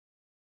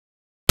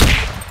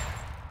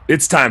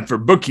It's time for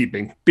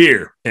bookkeeping,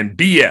 beer, and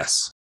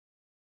BS.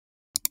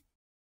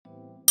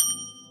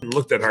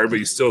 Looked that hard, but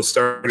you still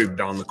started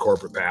down the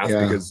corporate path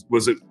because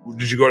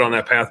did you go down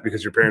that path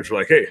because your parents were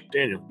like, hey,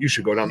 Daniel, you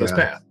should go down this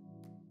path?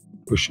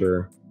 For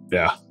sure.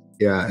 Yeah.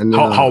 Yeah. And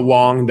how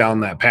long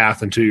down that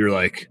path until you're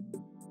like,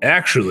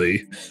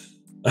 actually,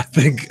 I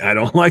think I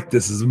don't like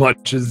this as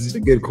much as... It's a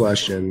good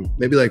question.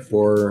 Maybe like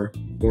 4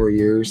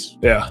 years.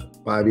 Yeah.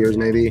 5 years,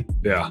 maybe.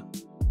 Yeah.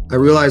 I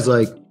realized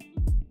like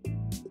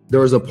there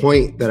was a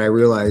point that I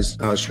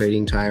realized I was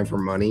trading time for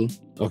money.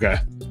 Okay.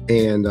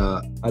 And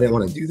I didn't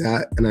want to do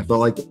that. And I felt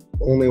like the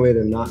only way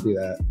to not do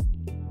that,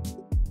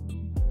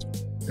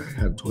 I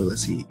had a toilet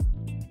seat.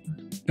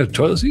 A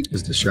toilet seat?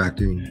 It's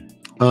distracting.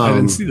 I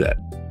didn't see that.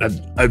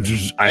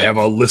 I have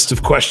a list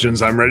of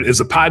questions. I'm ready.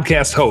 As a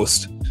podcast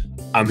host,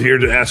 I'm here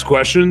to ask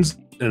questions,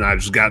 and I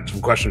just got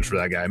some questions for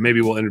that guy.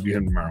 Maybe we'll interview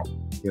him tomorrow.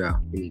 Yeah,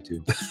 we need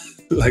to.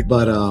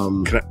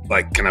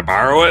 Can I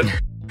borrow it?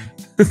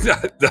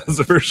 That was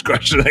the first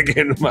question that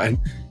came to mind.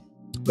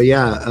 But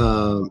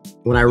yeah,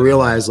 when I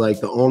realized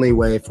like the only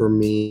way for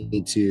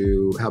me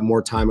to have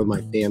more time with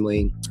my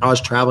family, I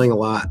was traveling a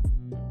lot.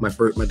 My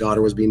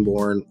daughter was being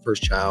born,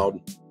 first child.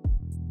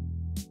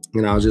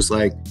 And I was just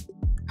like,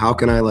 how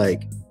can I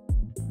like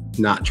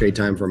not trade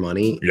time for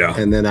money? Yeah.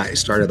 And then I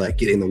started like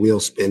getting the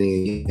wheels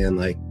spinning and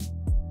like,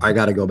 I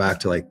got to go back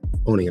to like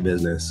owning a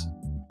business.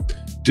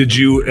 Did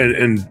you,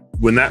 and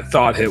when that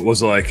thought hit,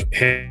 was it like,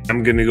 hey,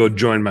 I'm going to go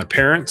join my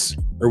parents?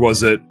 Or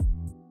was it,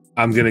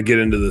 I'm going to get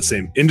into the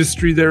same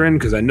industry they're in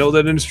because I know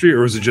that industry?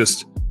 Or was it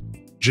just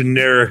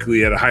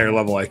generically at a higher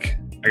level, like,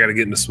 I got to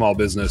get into small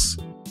business?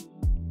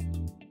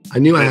 I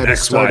knew I had to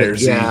X, start Y, or it.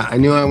 Z. Yeah, I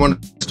knew I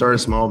wanted to start a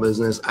small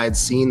business. I'd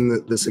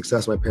seen the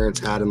success my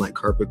parents had in like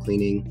carpet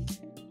cleaning,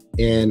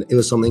 and it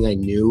was something I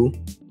knew.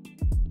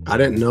 I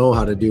didn't know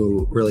how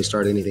to really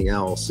start anything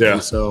else. Yeah.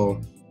 And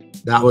so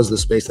that was the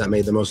space that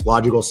made the most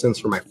logical sense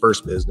for my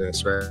first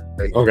business,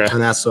 right? Okay.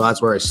 And that's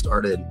where I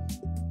started.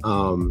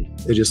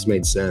 It just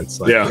made sense.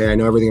 Like, Yeah. hey, I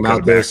know everything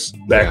about this.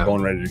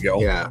 Backbone ready to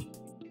go. Yeah,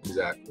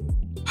 exactly.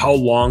 How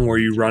long were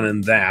you running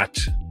that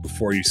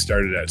before you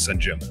started at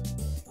SendJim?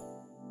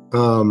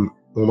 Well,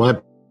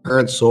 my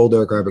parents sold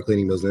their carpet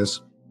cleaning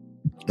business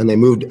and they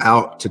moved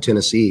out to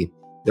Tennessee.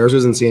 Theirs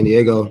was in San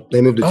Diego.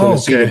 They moved to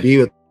Tennessee to be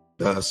with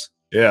us.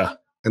 Yeah.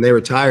 And they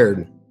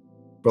retired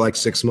for like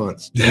 6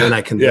 months. Yeah. And then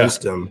I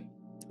convinced them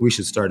we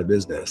should start a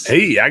business.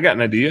 Hey, I got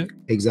an idea.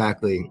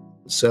 Exactly.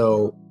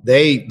 So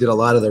they did a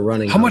lot of the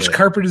running. How much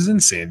carpet is in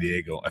San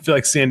Diego? I feel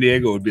like San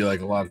Diego would be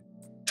like a lot of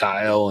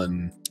tile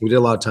and... We did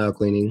a lot of tile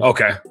cleaning.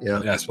 Okay.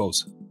 Yeah. Yeah, I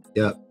suppose.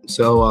 Yeah.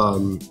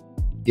 So,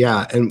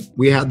 yeah. And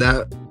we had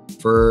that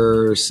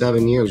for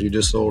 7 years. We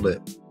just sold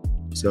it.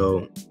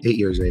 So 8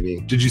 years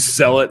maybe. Did you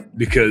sell it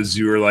because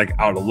you were like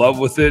out of love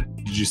with it?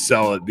 Did you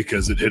sell it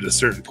because it hit a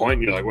certain point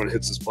and you're like, when it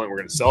hits this point, we're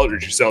going to sell it? Or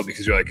did you sell it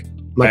because you're like,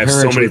 I have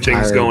so many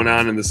things going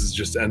on and this is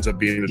just ends up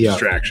being a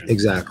distraction?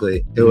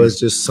 Exactly. It was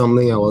just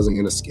something I wasn't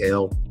going to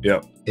scale.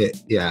 Yep.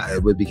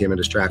 It would become a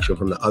distraction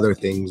from the other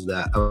things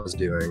that I was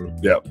doing.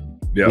 Yep.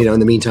 Yep. You know, in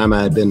the meantime,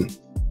 I had been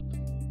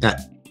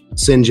at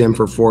SendJim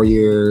for 4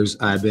 years.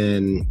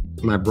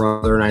 My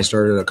brother and I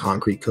started a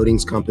concrete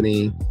coatings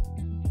company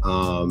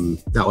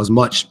that was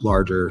much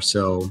larger.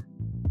 So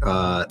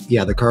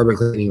the carpet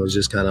cleaning was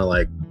just kind of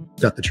like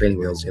got the training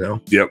wheels, you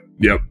know? Yep.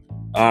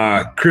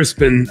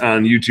 Crispin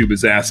on YouTube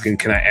is asking,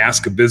 can I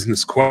ask a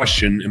business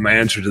question? And my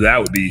answer to that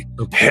would be,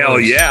 hell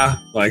yeah.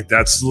 Like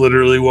that's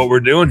literally what we're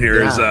doing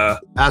here is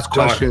ask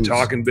questions.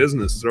 Talking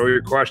business. Throw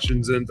your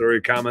questions in, throw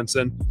your comments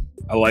in.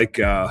 I like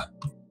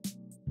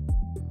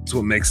it's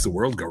what makes the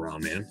world go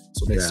round, man.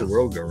 It's what makes the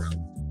world go round.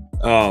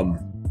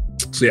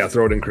 So yeah,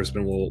 throw it in,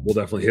 Crispin. We'll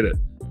definitely hit it.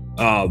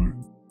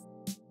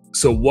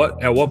 So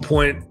at what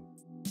point,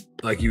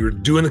 like you were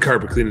doing the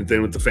carpet cleaning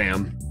thing with the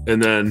fam,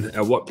 and then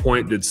at what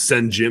point did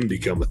SendJim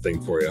become a thing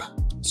for you?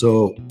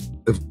 So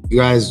if you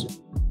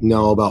guys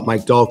know about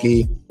Mike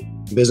Dalkey,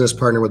 business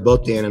partner with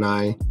both Dan and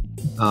I,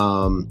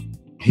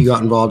 he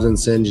got involved in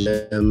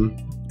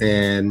SendJim,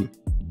 and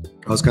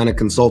I was kind of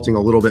consulting a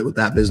little bit with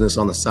that business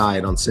on the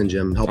side on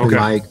SendJim, helping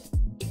Mike.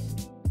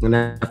 And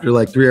after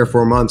like 3 or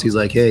 4 months, he's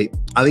like, hey,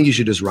 I think you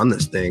should just run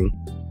this thing.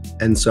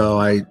 And so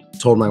I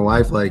told my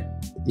wife, like,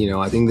 you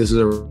know, I think this is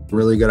a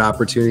really good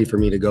opportunity for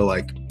me to go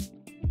like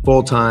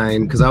full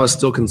time, because I was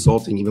still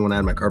consulting even when I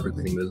had my carpet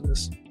cleaning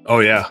business. Oh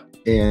yeah.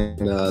 And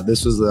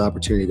this was the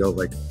opportunity to go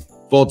like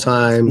full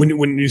time.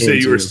 When you say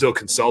you were still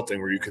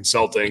consulting, were you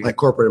consulting like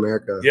corporate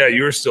America? Yeah,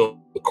 you were still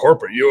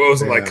corporate. You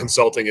wasn't like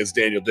consulting as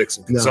Daniel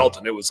Dixon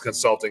consultant. No. It was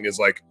consulting as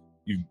like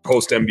you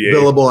post MBA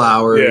billable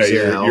hours.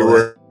 You're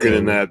working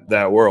in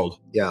that world.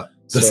 Yeah.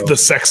 The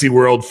sexy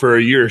world for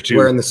a year or two.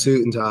 Wearing the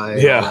suit and tie.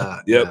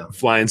 Yeah.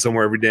 Flying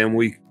somewhere every damn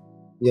week.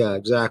 Yeah,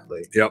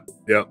 exactly. Yep.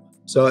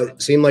 So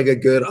it seemed like a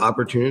good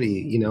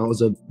opportunity. You know, it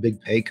was a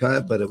big pay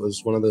cut, but it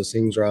was one of those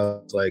things where I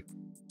was like,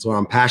 it's what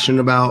I'm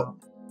passionate about.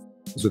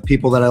 It was with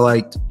people that I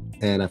liked,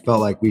 and I felt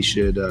like we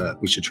should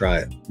try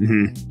it.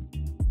 Mm-hmm.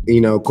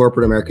 You know,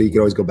 corporate America, you could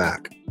always go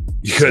back.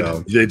 You could.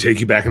 So, they take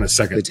you back in a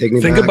second. They take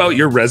me Think back. about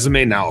your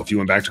resume now. If you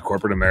went back to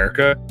corporate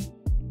America,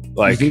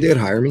 like, you think they'd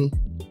hire me?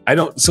 I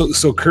don't.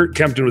 So Kurt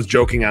Kempton was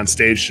joking on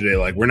stage today,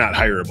 like, we're not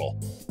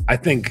hireable. I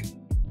think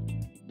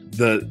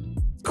the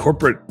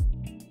corporate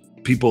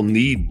people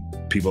need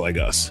people like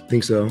us. I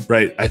think so.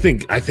 Right. I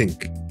think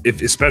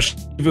if,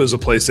 especially if it was a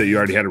place that you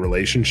already had a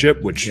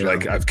relationship, which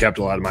like I've kept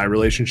a lot of my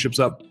relationships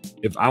up.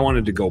 If I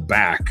wanted to go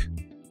back,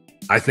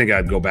 I think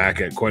I'd go back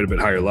at quite a bit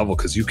higher level,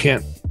 because you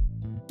can't.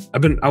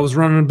 I was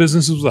running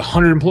businesses with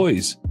 100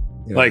 employees.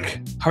 Yeah.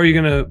 Like, how are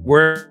you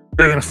where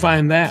are you gonna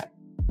find that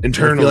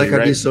internally? I feel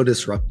like I'd be so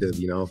disruptive,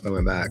 if I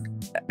went back.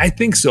 I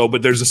think so,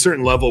 but there's a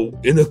certain level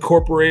in the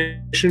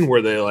corporation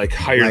where they like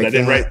hire that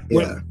in, right? Yeah.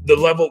 When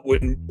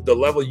the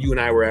level you and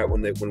I were at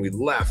when we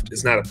left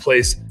is not a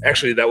place.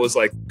 Actually, that was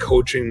like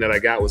coaching that I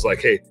got was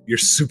like, hey, you're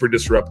super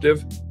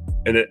disruptive.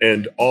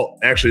 And all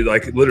actually,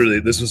 like, literally,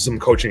 this was some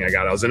coaching I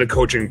got. I was in a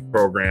coaching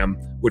program,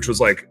 which was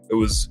like, it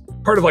was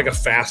part of like a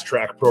fast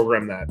track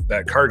program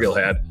that Cargill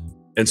had.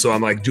 And so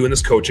I'm like doing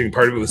this coaching.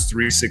 Part of it was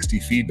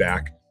 360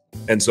 feedback.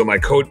 And so my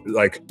coach,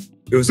 like,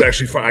 it was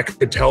actually fun. I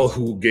could tell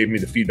who gave me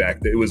the feedback.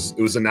 It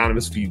was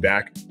anonymous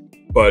feedback,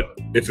 but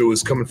if it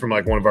was coming from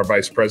like one of our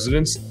vice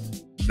presidents,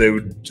 they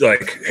would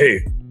like,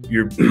 hey,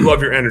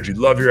 love your energy,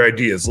 love your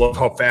ideas, love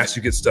how fast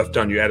you get stuff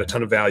done. You add a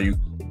ton of value.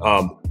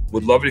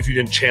 Would love it if you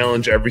didn't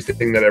challenge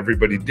everything that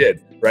everybody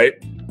did, right?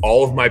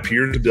 All of my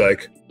peers would be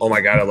like, oh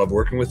my God, I love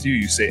working with you.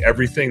 You say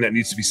everything that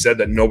needs to be said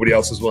that nobody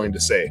else is willing to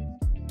say,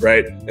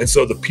 right? And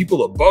so the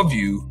people above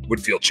you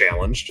would feel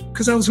challenged,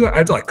 because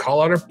I'd like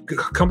call out our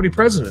company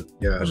president.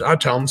 Yeah,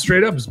 I'd tell them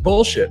straight up, it's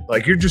bullshit.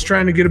 Like, you're just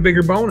trying to get a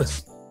bigger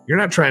bonus. You're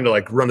not trying to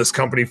like run this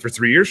company for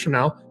 3 years from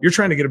now. You're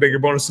trying to get a bigger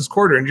bonus this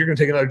quarter, and you're going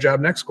to take another job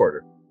next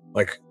quarter.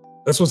 Like,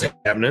 that's what's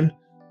happening.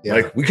 Yeah.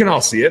 Like, we can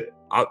all see it.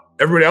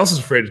 Everybody else is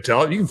afraid to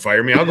tell it. You can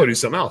fire me. I'll go do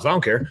something else. I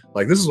don't care.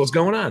 Like, this is what's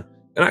going on.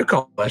 And I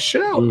call that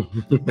shit out.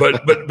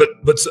 but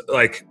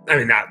like, I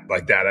mean, not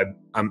like that.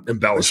 I'm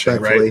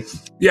embellishing, right?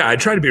 Yeah, I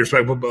try to be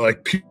respectful, but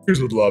like,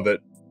 peers would love it.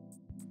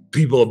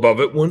 People above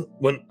it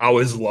wouldn't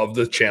always love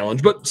the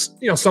challenge, but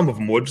some of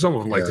them would. Some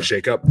of them like to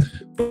shake up.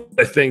 But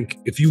I think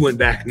if you went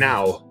back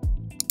now,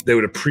 they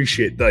would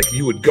appreciate, like,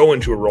 you would go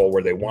into a role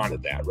where they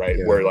wanted that, right?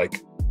 Yeah. Where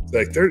like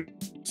their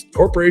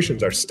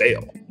corporations are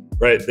stale.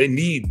 Right, they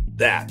need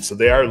that, so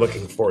they are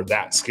looking for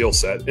that skill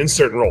set in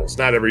certain roles.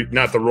 Not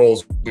the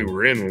roles we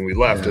were in when we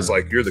left. Is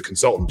like, you're the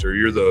consultant or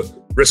you're the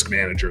risk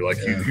manager. Like,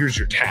 here's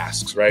your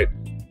tasks, right?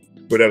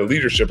 But at a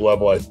leadership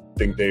level, I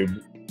think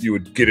you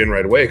would get in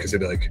right away, because they'd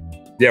be like,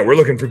 yeah, we're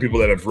looking for people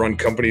that have run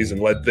companies and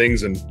led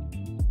things, and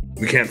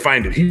we can't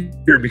find it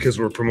here because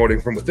we're promoting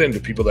from within to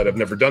people that have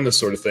never done this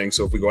sort of thing.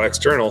 So if we go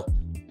external,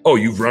 oh,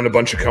 you've run a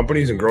bunch of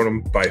companies and grown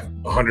them by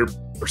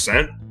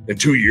 100% in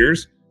 2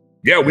 years.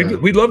 Yeah,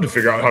 we'd love to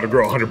figure out how to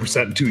grow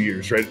 100% in 2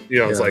 years, right?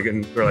 It's like,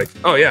 and we're like,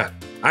 oh yeah,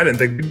 I didn't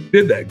think we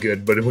did that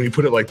good, but when you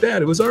put it like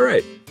that, it was all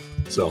right.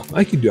 So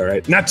I could do all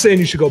right. Not saying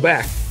you should go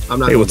back.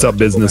 Hey, what's up,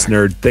 business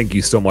nerd? Thank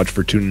you so much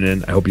for tuning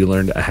in. I hope you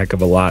learned a heck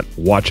of a lot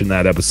watching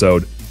that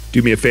episode.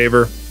 Do me a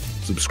favor,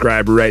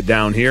 subscribe right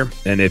down here.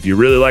 And if you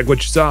really like what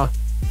you saw,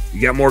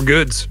 you got more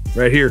goods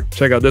right here.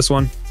 Check out this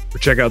one, or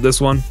check out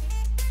this one,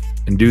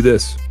 and do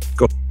this.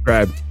 Go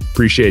subscribe.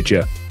 Appreciate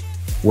you.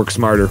 Work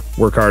smarter,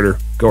 work harder,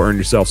 go earn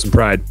yourself some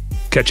pride.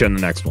 Catch you on the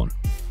next one.